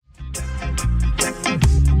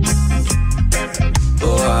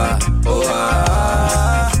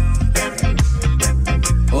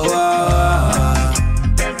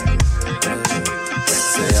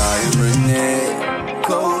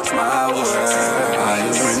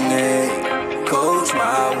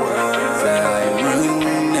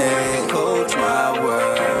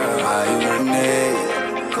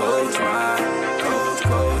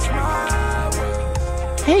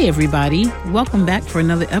Hey everybody, welcome back for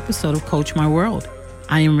another episode of Coach My World.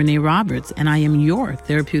 I am Renee Roberts and I am your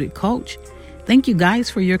therapeutic coach. Thank you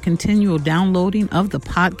guys for your continual downloading of the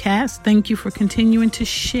podcast. Thank you for continuing to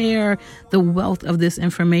share the wealth of this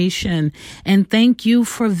information. And thank you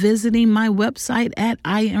for visiting my website at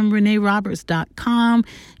IamReneeRoberts.com.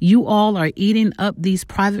 You all are eating up these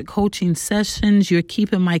private coaching sessions. You're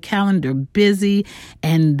keeping my calendar busy,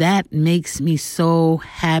 and that makes me so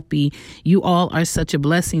happy. You all are such a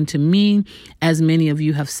blessing to me, as many of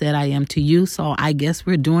you have said I am to you. So I guess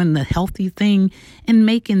we're doing the healthy thing and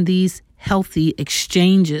making these healthy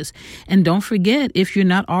exchanges. And don't forget, if you're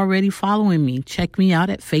not already following me, check me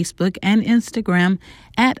out at Facebook and Instagram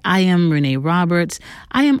at I am Renee Roberts.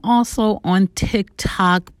 I am also on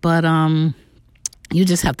TikTok, but you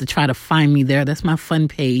just have to try to find me there. That's my fun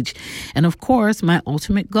page. And of course, my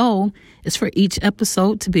ultimate goal is for each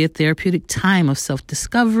episode to be a therapeutic time of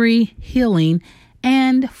self-discovery, healing,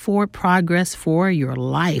 and forward progress for your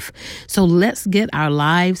life. So let's get our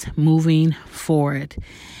lives moving forward.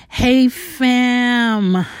 Hey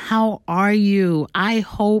fam, how are you? I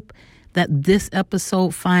hope that this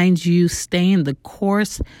episode finds you staying the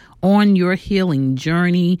course on your healing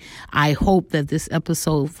journey. I hope that this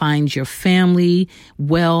episode finds your family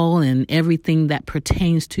well and everything that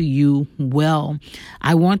pertains to you well.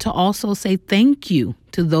 I want to also say thank you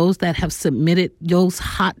to those that have submitted those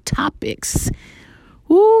hot topics.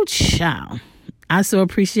 Ooh, child. I so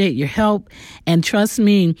appreciate your help. And trust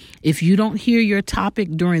me, if you don't hear your topic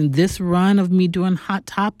during this run of me doing hot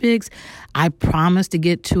topics, I promise to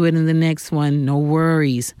get to it in the next one. No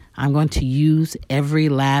worries. I'm going to use every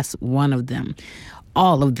last one of them.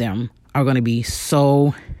 All of them are going to be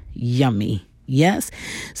so yummy. Yes,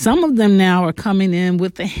 some of them now are coming in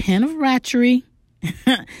with a hint of ratchery,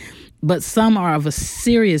 but some are of a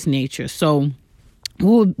serious nature. So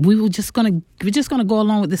we're just gonna go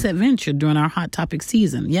along with this adventure during our hot topic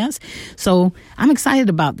season. Yes. So I'm excited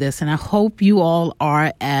about this, and I hope you all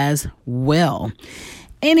are as well.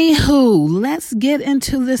 Anywho, let's get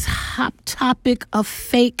into this hot topic of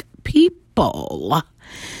fake people.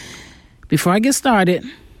 Before I get started,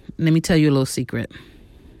 let me tell you a little secret.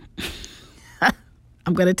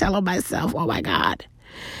 I'm gonna tell on myself. Oh my God.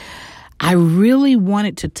 I really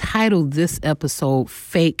wanted to title this episode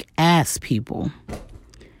Fake Ass People.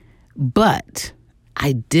 But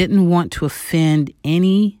I didn't want to offend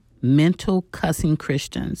any mental cussing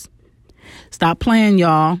Christians. Stop playing,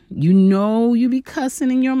 y'all. You know you be cussing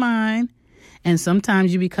in your mind, and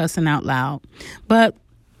sometimes you be cussing out loud. But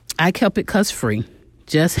I kept it cuss-free.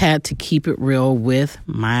 Just had to keep it real with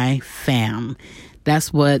my fam.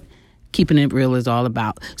 That's what keeping it real is all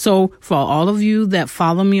about. So for all of you that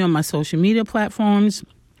follow me on my social media platforms,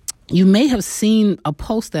 you may have seen a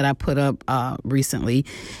post that I put up recently,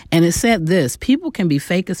 and it said this: people can be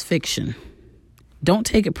fake as fiction. Don't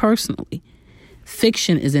take it personally.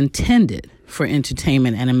 Fiction is intended for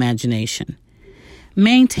entertainment and imagination.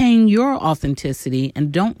 Maintain your authenticity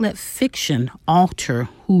and don't let fiction alter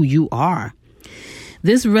who you are.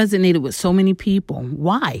 This resonated with so many people.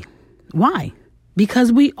 Why?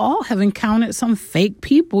 Because we all have encountered some fake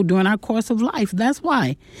people during our course of life. That's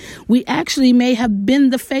why. We actually may have been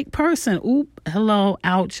the fake person. Oop, hello,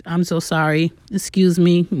 ouch, I'm so sorry. Excuse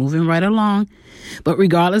me, moving right along. But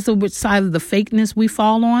regardless of which side of the fakeness we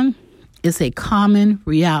fall on, it's a common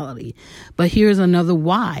reality. But here's another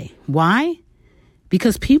why. Why?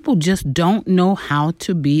 Because people just don't know how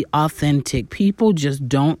to be authentic. People just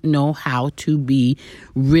don't know how to be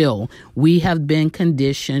real. We have been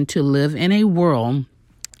conditioned to live in a world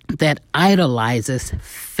that idolizes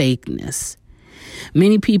fakeness.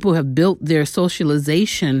 Many people have built their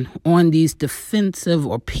socialization on these defensive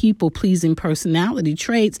or people-pleasing personality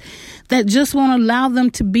traits that just won't allow them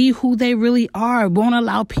to be who they really are, won't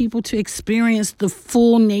allow people to experience the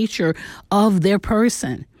full nature of their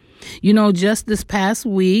person. You know, just this past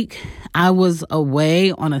week, I was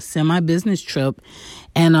away on a semi-business trip,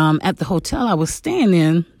 and at the hotel I was staying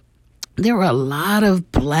in, there were a lot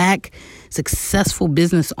of Black successful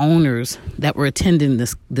business owners that were attending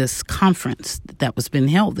this conference that was being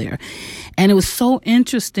held there. And it was so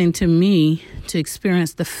interesting to me to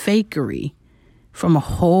experience the fakery from a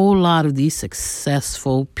whole lot of these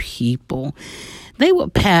successful people. They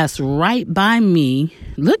would pass right by me,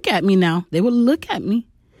 look at me now, they would look at me,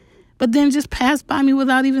 but then just pass by me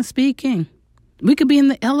without even speaking. We could be in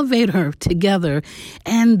the elevator together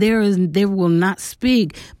and they will not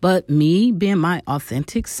speak. But me being my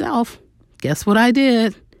authentic self, guess what I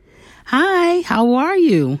did? Hi, how are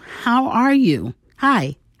you? How are you?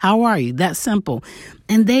 Hi, how are you? That's simple.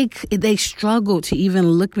 And they struggled to even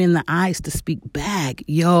look me in the eyes to speak back.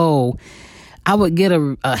 I would get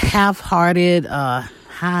a half-hearted,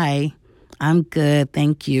 hi, I'm good,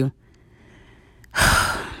 thank you.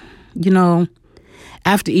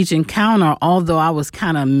 After each encounter, although I was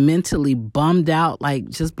kind of mentally bummed out, like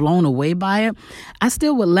just blown away by it, I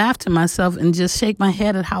still would laugh to myself and just shake my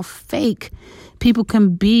head at how fake people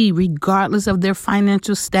can be, regardless of their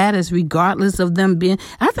financial status, regardless of them being.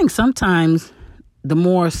 I think sometimes the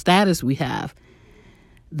more status we have,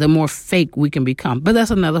 the more fake we can become. But that's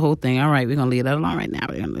another whole thing. All right, we're going to leave that alone right now.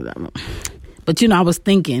 But, I was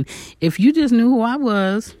thinking, if you just knew who I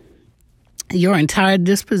was, your entire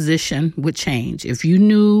disposition would change. If you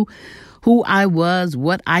knew who I was,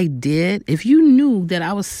 what I did, if you knew that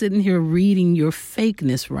I was sitting here reading your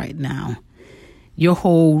fakeness right now, your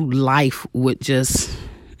whole life would just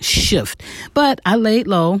shift. But I laid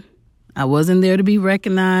low. I wasn't there to be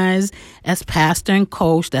recognized as pastor and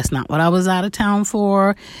coach. That's not what I was out of town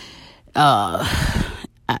for. I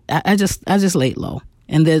just laid low.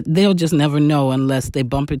 And they'll just never know unless they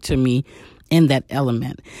bump into me in that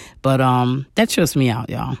element. But that trips me out,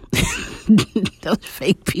 y'all. Those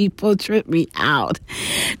fake people trip me out.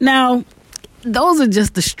 Now, those are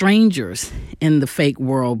just the strangers in the fake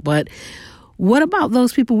world. But what about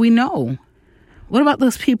those people we know? What about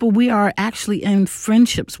those people we are actually in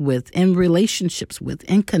friendships with, in relationships with,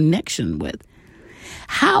 in connection with?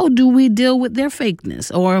 How do we deal with their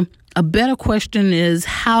fakeness? Or a better question is,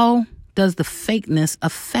 how does the fakeness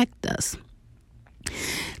affect us?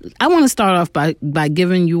 I want to start off by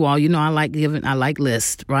giving you all, I like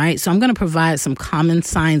lists, right? So I'm going to provide some common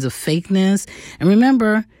signs of fakeness. And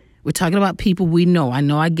remember, we're talking about people we know. I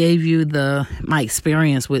know I gave you my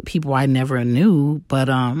experience with people I never knew, but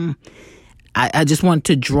I just want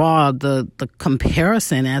to draw the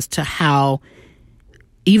comparison as to how,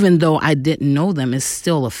 even though I didn't know them, it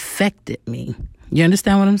still affected me. You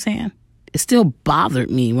understand what I'm saying? It still bothered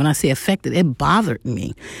me. When I say affected, it bothered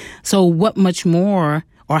me. So what much more,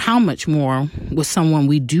 or how much more, would someone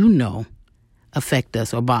we do know affect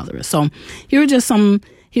us or bother us? So here are just some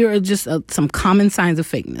common signs of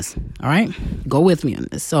fakeness. All right, go with me on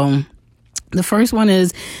this. So the first one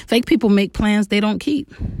is fake people make plans they don't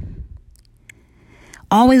keep.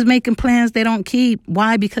 Always making plans they don't keep.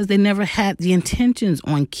 Why? Because they never had the intentions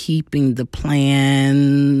on keeping the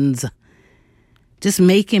plans. Just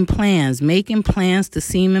making plans to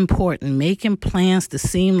seem important, making plans to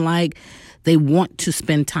seem like they want to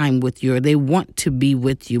spend time with you or they want to be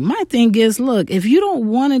with you. My thing is, look, if you don't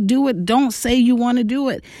want to do it, don't say you want to do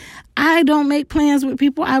it. I don't make plans with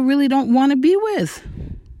people I really don't want to be with.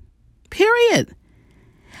 Period.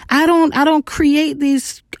 I don't create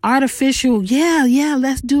these artificial,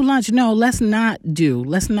 let's do lunch. No, let's not do.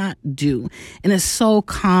 And it's so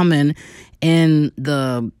common in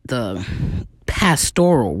the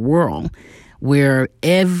pastoral world where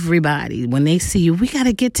everybody, when they see you, we got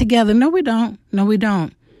to get together. No, we don't.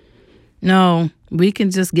 No, we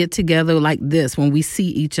can just get together like this when we see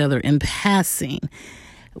each other in passing.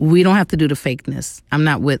 We don't have to do the fakeness. I'm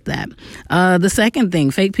not with that. The second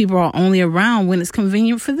thing, fake people are only around when it's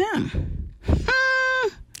convenient for them.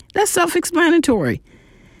 That's self-explanatory.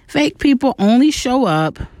 Fake people only show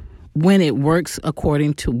up when it works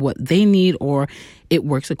according to what they need or it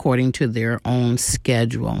works according to their own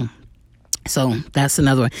schedule. So that's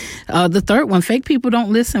another one. The third one, fake people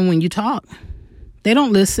don't listen when you talk. They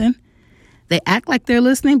don't listen. They act like they're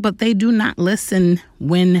listening, but they do not listen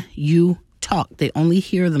when you talk. They only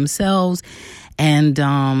hear themselves.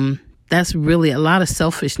 And that's really a lot of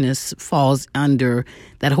selfishness falls under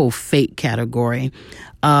that whole fake category.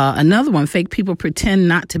 Another one, fake people pretend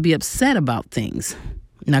not to be upset about things.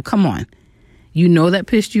 Now, come on. You know that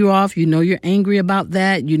pissed you off. You know you're angry about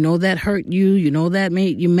that. You know that hurt you. You know that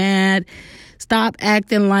made you mad. Stop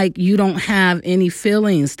acting like you don't have any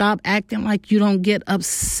feelings. Stop acting like you don't get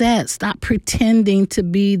upset. Stop pretending to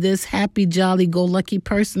be this happy, jolly, go lucky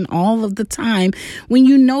person all of the time when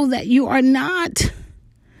you know that you are not.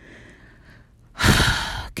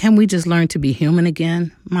 Can we just learn to be human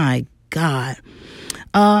again? My God.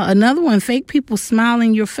 Another one, fake people smile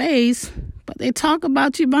in your face, but they talk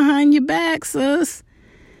about you behind your back, sis.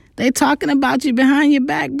 They talking about you behind your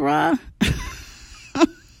back, bruh.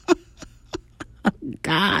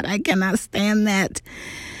 God, I cannot stand that.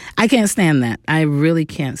 I can't stand that. I really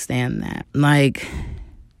can't stand that. Like,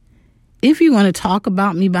 if you want to talk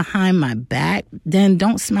about me behind my back, then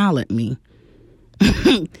don't smile at me.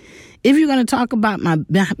 If you're going to talk about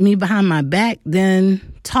me behind my back, then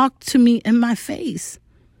talk to me in my face.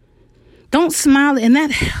 Don't smile. And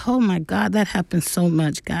that, oh my God, that happens so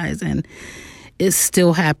much, guys. And it's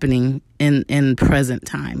still happening in present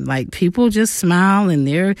time. Like, people just smile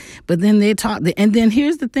but then they talk. And then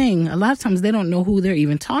here's the thing. A lot of times they don't know who they're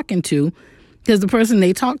even talking to, because the person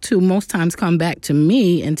they talk to most times come back to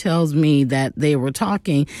me and tells me that they were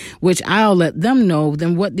talking, which I'll let them know,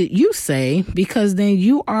 then what did you say? Because then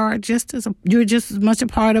you are you're just as much a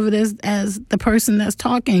part of it as the person that's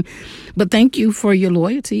talking. But thank you for your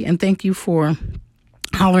loyalty, and thank you for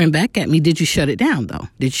hollering back at me. Did you shut it down, though?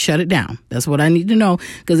 Did you shut it down? That's what I need to know,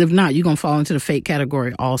 because if not, you're going to fall into the fake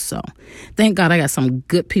category also. Thank God I got some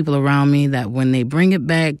good people around me that when they bring it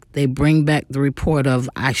back, they bring back the report of,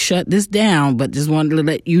 I shut this down, but just wanted to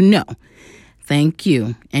let you know. Thank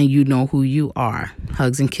you, and you know who you are.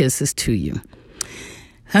 Hugs and kisses to you.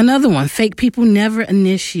 Another one, fake people never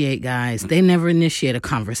initiate, guys. They never initiate a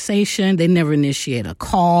conversation. They never initiate a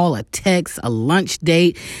call, a text, a lunch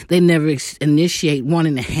date. They never initiate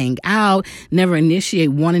wanting to hang out, never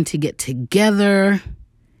initiate wanting to get together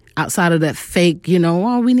outside of that fake,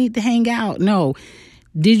 we need to hang out. No.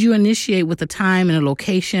 Did you initiate with a time and a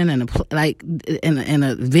location and in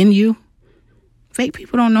a venue? Fake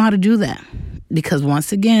people don't know how to do that, because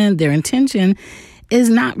once again, their intention is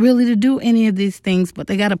not really to do any of these things, but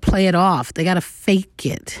they got to play it off. They got to fake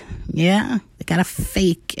it. Yeah, they got to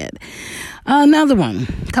fake it. Another one,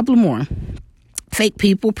 a couple more. Fake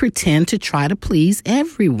people pretend to try to please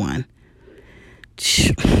everyone.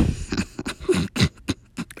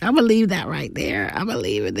 I believe that right there. I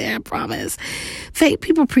believe it there, I promise. Fake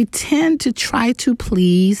people pretend to try to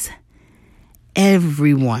please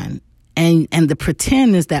everyone. And the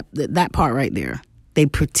pretend is that part right there. They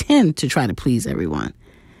pretend to try to please everyone,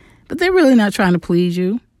 but they're really not trying to please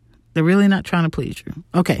you. They're really not trying to please you.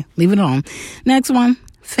 Okay, leave it alone. Next one.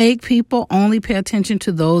 Fake people only pay attention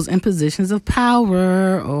to those in positions of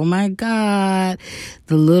power. Oh my God.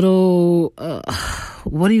 The little,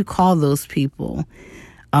 what do you call those people?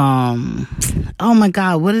 Oh my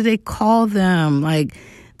God, what do they call them? Like,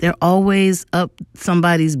 they're always up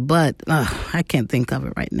somebody's butt. I can't think of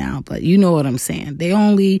it right now, but you know what I'm saying.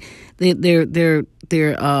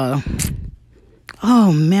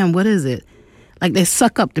 Oh man, what is it? Like, they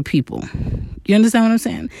suck up to people. You understand what I'm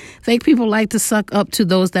saying? Fake people like to suck up to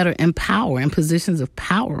those that are in power, in positions of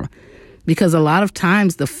power, because a lot of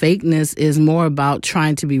times the fakeness is more about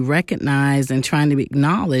trying to be recognized and trying to be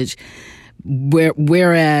acknowledged,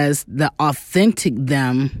 whereas the authentic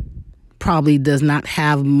them probably does not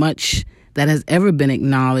have much that has ever been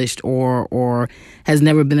acknowledged or has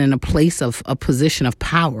never been in a place of a position of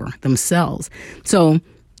power themselves. So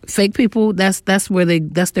fake people, that's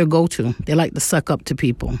their go-to. They like to suck up to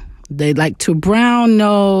people. They like to brown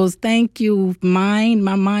nose. Thank you. My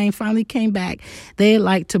mind finally came back. They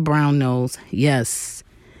like to brown nose. Yes,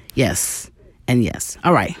 and yes.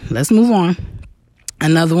 All right, let's move on.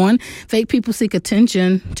 Another one, fake people seek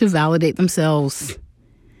attention to validate themselves.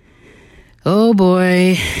 Oh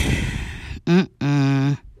boy.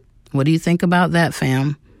 What do you think about that,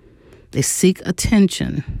 fam? They seek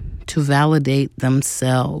attention to validate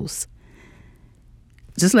themselves.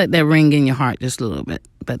 Just let that ring in your heart just a little bit.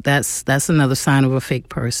 But that's another sign of a fake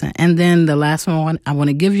person. And then the last one I want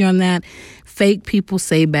to give you on that, fake people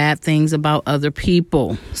say bad things about other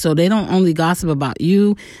people. So they don't only gossip about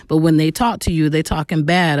you, but when they talk to you, they're talking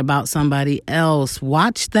bad about somebody else.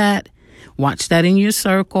 Watch that. Watch that in your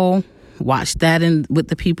circle. Watch that with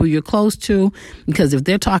the people you're close to, because if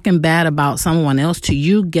they're talking bad about someone else to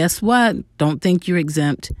you, guess what? Don't think you're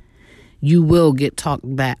exempt. You will get talked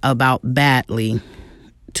about badly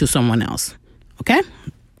to someone else. Okay?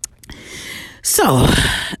 So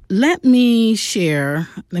let me share.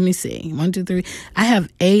 Let me see. 1, 2, 3. I have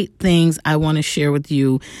 8 things I want to share with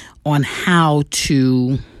you on 8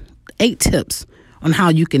 tips on how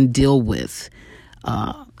you can deal with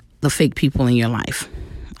the fake people in your life.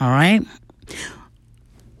 All right.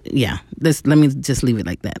 Yeah. Let me just leave it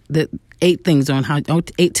like that. The 8 tips on how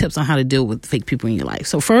to deal with fake people in your life.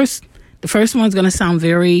 So the first one's going to sound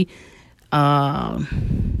very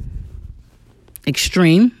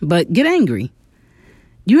extreme, but get angry.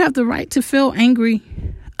 You have the right to feel angry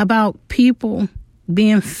about people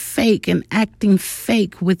being fake and acting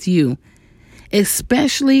fake with you,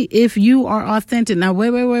 especially if you are authentic. Now,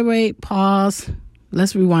 wait. Pause.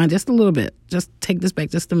 Let's rewind just a little bit. Just take this back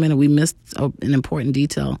just a minute. We missed an important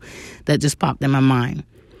detail that just popped in my mind.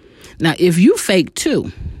 Now, if you fake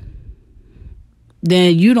too,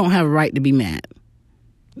 then you don't have a right to be mad.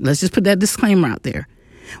 Let's just put that disclaimer out there.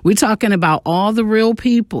 We're talking about all the real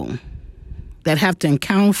people that have to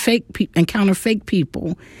encounter fake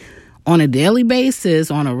people on a daily basis,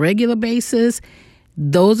 on a regular basis.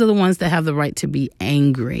 Those are the ones that have the right to be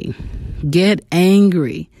angry. Get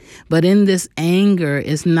angry. But in this anger,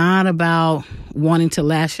 it's not about wanting to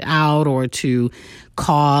lash out or to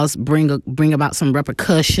bring about some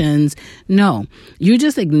repercussions. No, you're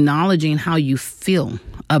just acknowledging how you feel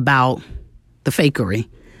about the fakery.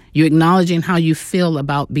 You're acknowledging how you feel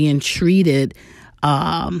about being treated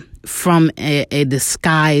from a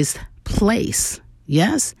disguised place.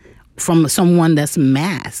 Yes? From someone that's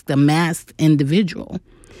masked, a masked individual.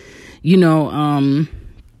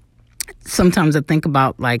 Sometimes I think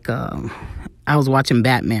about I was watching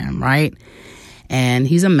Batman, right? And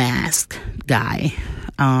he's a masked guy.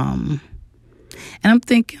 And I'm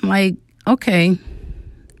thinking okay,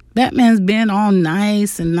 Batman's being all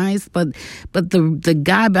nice, but the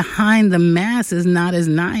guy behind the mask is not as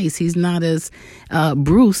nice. He's not as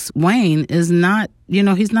Bruce Wayne is not,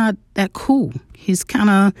 he's not that cool. He's kind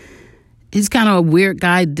of a weird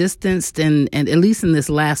guy, distanced, and at least in this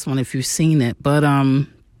last one, if you've seen it. But I'm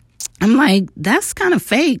like, that's kind of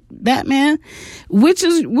fake, Batman. Which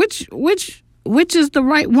is the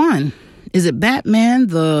right one? Is it Batman,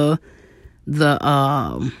 the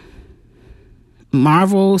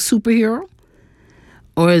Marvel superhero,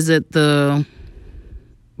 or is it the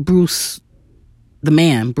Bruce, the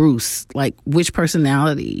man, Bruce? Like, which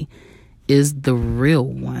personality is the real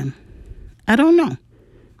one? I don't know.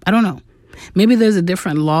 Maybe there's a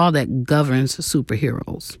different law that governs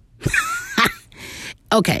superheroes.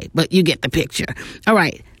 Okay, but you get the picture. All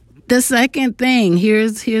right. The second thing,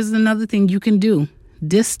 here's another thing you can do.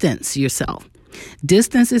 Distance yourself.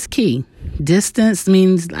 Distance is key. Distance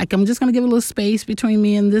means I'm just going to give a little space between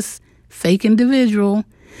me and this fake individual.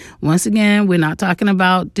 Once again, we're not talking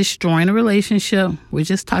about destroying a relationship. We're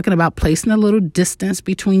just talking about placing a little distance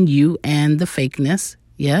between you and the fakeness.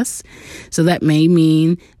 Yes. So that may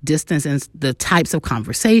mean distance in the types of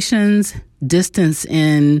conversations, distance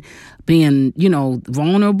in being,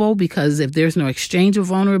 vulnerable, because if there's no exchange of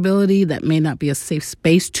vulnerability, that may not be a safe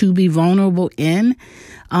space to be vulnerable in.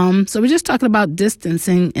 So we're just talking about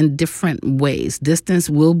distancing in different ways. Distance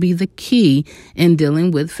will be the key in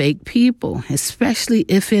dealing with fake people, especially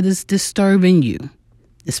if it is disturbing you,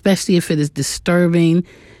 especially if it is disturbing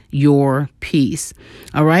your peace.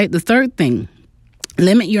 All right. The third thing,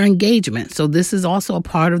 limit your engagement. So this is also a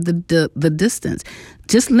part of the distance.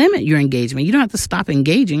 Just limit your engagement. You don't have to stop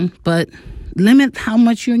engaging, but limit how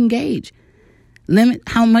much you engage. Limit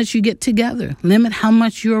how much you get together. Limit how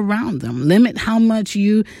much you're around them. Limit how much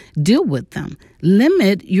you deal with them.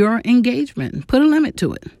 Limit your engagement. Put a limit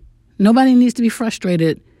to it. Nobody needs to be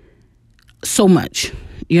frustrated so much.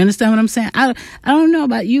 You understand what I'm saying? I don't know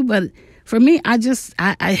about you, but for me,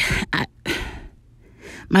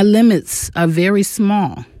 my limits are very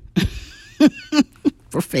small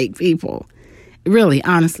for fake people. Really,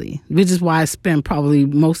 honestly, which is why I spend probably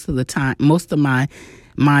most of my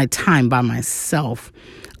time by myself,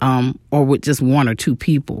 or with just one or two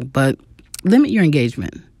people. But limit your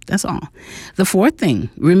engagement. That's all. The fourth thing,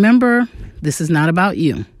 remember, this is not about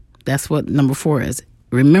you. That's what number 4 is.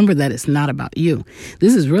 Remember that it's not about you.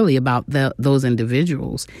 This is really about those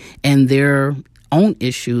individuals and their own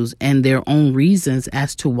issues and their own reasons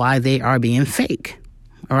as to why they are being fake.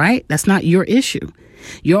 All right? That's not your issue.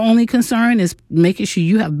 Your only concern is making sure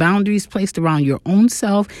you have boundaries placed around your own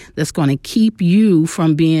self that's going to keep you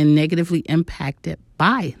from being negatively impacted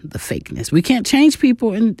by the fakeness. We can't change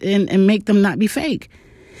people and make them not be fake.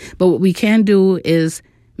 But what we can do is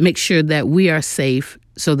make sure that we are safe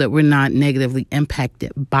so that we're not negatively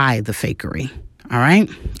impacted by the fakery. All right?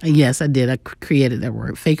 Yes, I did. I created that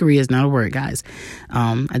word. Fakery is not a word, guys.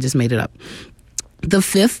 I just made it up. The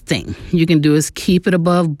fifth thing you can do is keep it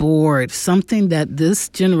above board. Something that this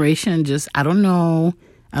generation just, I don't know.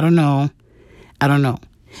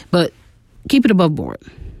 But keep it above board.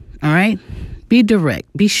 All right? Be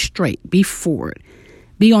direct. Be straight. Be forward.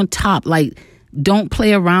 Be on top. Don't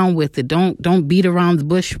play around with it. Don't beat around the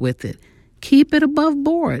bush with it. Keep it above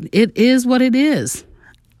board. It is what it is.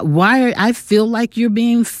 Why I feel like you're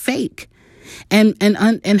being fake. And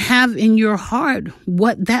have in your heart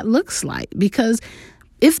what that looks like. Because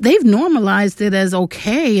if they've normalized it as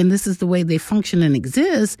okay and this is the way they function and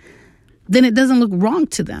exist, then it doesn't look wrong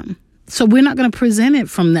to them. So we're not going to present it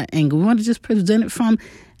from that angle. We want to just present it from,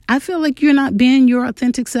 I feel like you're not being your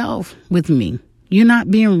authentic self with me. You're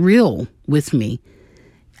not being real with me.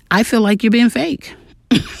 I feel like you're being fake.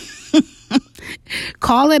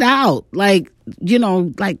 Call it out.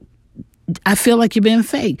 I feel like you're being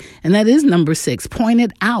fake. And that is number 6. Point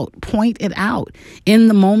it out. Point it out. In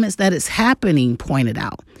the moments that it's happening, point it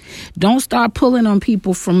out. Don't start pulling on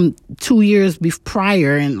people from 2 years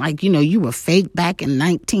prior and you were fake back in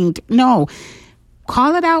 19. No.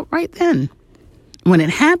 Call it out right then. When it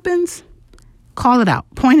happens, Call it out.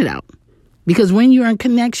 Point it out. Because when you're in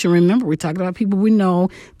connection, remember, we're talking about people we know,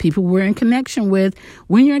 people we're in connection with.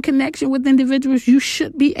 When you're in connection with individuals, you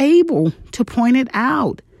should be able to point it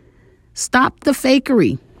out. Stop the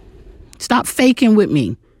fakery. Stop faking with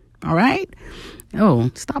me. All right? Oh,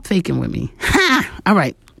 stop faking with me. Ha! All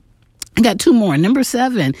right. I got 2 more. Number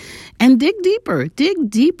 7. And dig deeper. Dig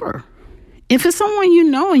deeper. If it's someone you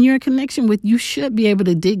know and you're in connection with, you should be able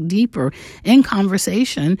to dig deeper in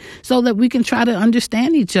conversation so that we can try to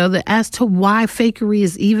understand each other as to why fakery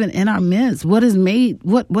is even in our midst. What has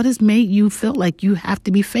made you feel like you have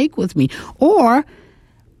to be fake with me? Or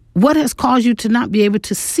what has caused you to not be able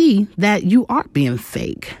to see that you are being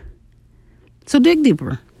fake? So dig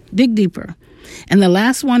deeper. Dig deeper. And the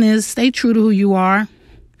last one is stay true to who you are.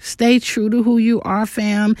 Stay true to who you are,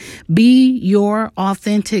 fam. Be your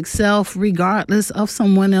authentic self, regardless of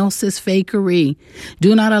someone else's fakery.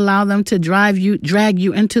 Do not allow them to drag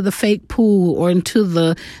you into the fake pool or into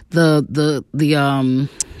the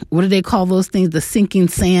what do they call those things? The sinking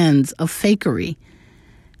sands of fakery.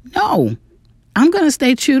 No, I'm going to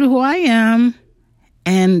stay true to who I am,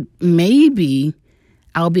 and maybe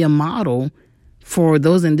I'll be a model for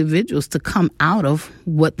those individuals to come out of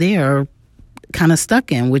what they are kind of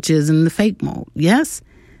stuck in, which is in the fake mode. Yes?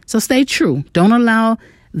 So stay true. Don't allow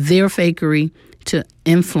their fakery to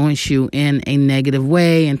influence you in a negative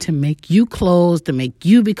way and to make you close, to make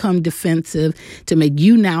you become defensive, to make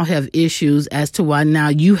you now have issues as to why now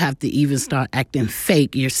you have to even start acting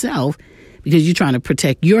fake yourself because you're trying to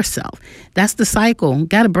protect yourself. That's the cycle.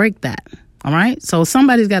 Got to break that. All right? So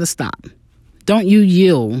somebody's got to stop. Don't you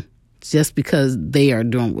yield just because they are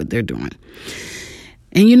doing what they're doing.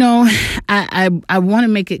 And, you know, I want to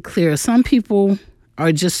make it clear. Some people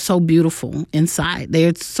are just so beautiful inside. They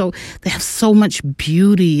have so much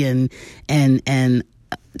beauty and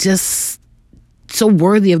just so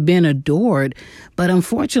worthy of being adored. But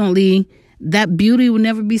unfortunately, that beauty will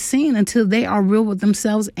never be seen until they are real with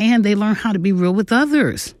themselves and they learn how to be real with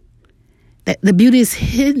others. The beauty is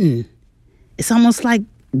hidden. It's almost like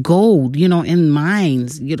gold, in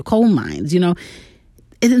mines, coal mines,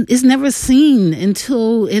 It's never seen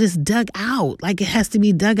until it is dug out. Like it has to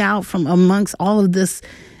be dug out from amongst all of this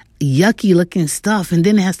yucky looking stuff. And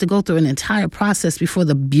then it has to go through an entire process before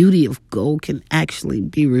the beauty of gold can actually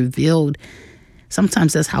be revealed.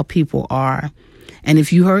 Sometimes that's how people are. And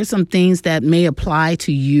if you heard some things that may apply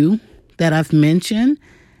to you that I've mentioned,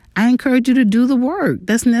 I encourage you to do the work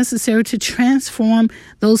that's necessary to transform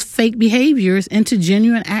those fake behaviors into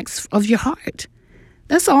genuine acts of your heart.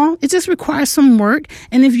 That's all. It just requires some work.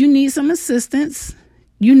 And if you need some assistance,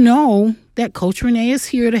 you know that Coach Renee is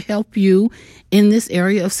here to help you in this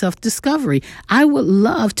area of self-discovery. I would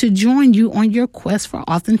love to join you on your quest for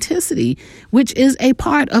authenticity, which is a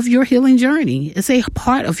part of your healing journey. It's a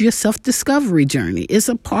part of your self-discovery journey. It's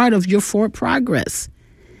a part of your forward progress.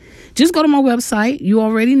 Just go to my website. You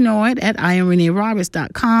already know it at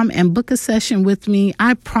IamReneeRoberts.com and book a session with me.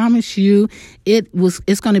 I promise you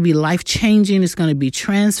it's going to be life-changing. It's going to be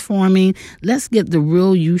transforming. Let's get the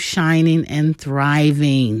real you shining and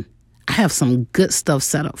thriving. I have some good stuff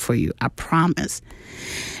set up for you. I promise.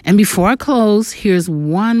 And before I close, here's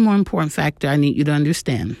one more important factor I need you to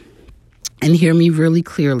understand. And hear me really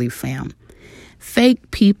clearly, fam.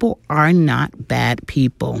 Fake people are not bad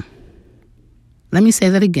people. Let me say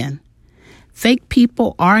that again. Fake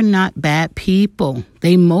people are not bad people.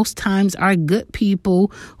 They most times are good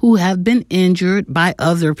people who have been injured by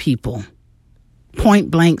other people.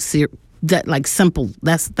 Point blank, simple.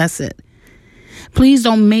 That's it. Please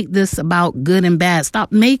don't make this about good and bad.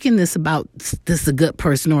 Stop making this about this is a good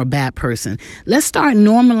person or a bad person. Let's start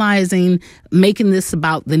normalizing making this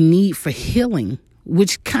about the need for healing,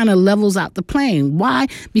 which kind of levels out the playing. Why?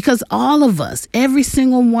 Because all of us, every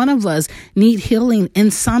single one of us need healing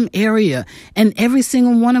in some area. And every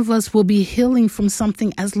single one of us will be healing from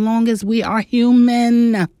something as long as we are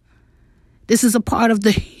human. This is a part of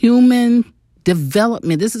the human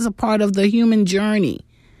development. This is a part of the human journey.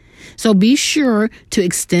 So be sure to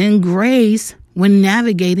extend grace when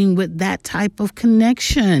navigating with that type of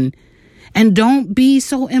connection. And don't be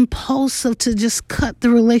so impulsive to just cut the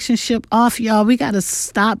relationship off, y'all. We got to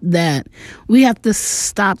stop that. We have to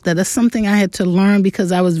stop that. That's something I had to learn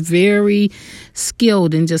because I was very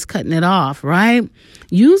skilled in just cutting it off, right?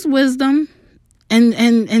 Use wisdom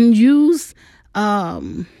and use,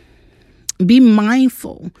 be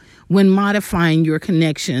mindful when modifying your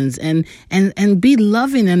connections, and be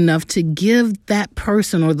loving enough to give that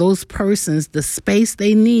person or those persons the space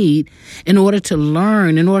they need in order to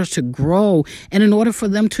learn, in order to grow, and in order for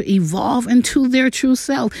them to evolve into their true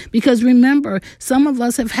self. Because remember, some of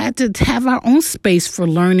us have had to have our own space for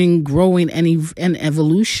learning, growing, and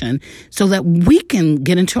evolution so that we can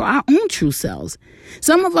get into our own true selves.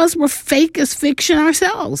 Some of us were fake as fiction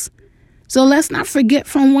ourselves. So let's not forget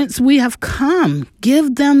from whence we have come.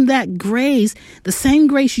 Give them that grace, the same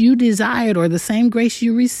grace you desired or the same grace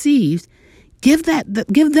you received. Give them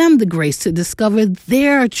the grace to discover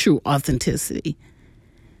their true authenticity.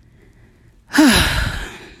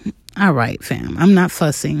 All right, fam. I'm not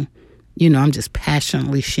fussing. I'm just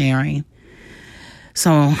passionately sharing.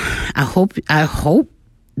 So I hope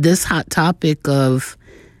this hot topic of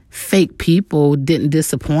fake people didn't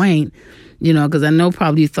disappoint. Because I know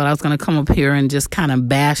probably you thought I was going to come up here and just kind of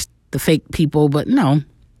bash the fake people, but no.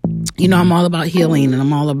 I'm all about healing, and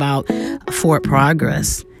I'm all about forward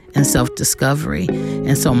progress and self-discovery.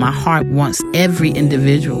 And so my heart wants every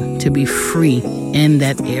individual to be free in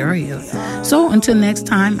that area. So until next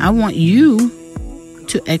time, I want you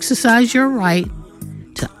to exercise your right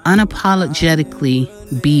to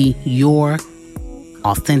unapologetically be your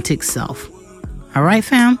authentic self. All right,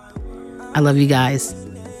 fam? I love you guys.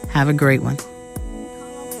 Have a great one.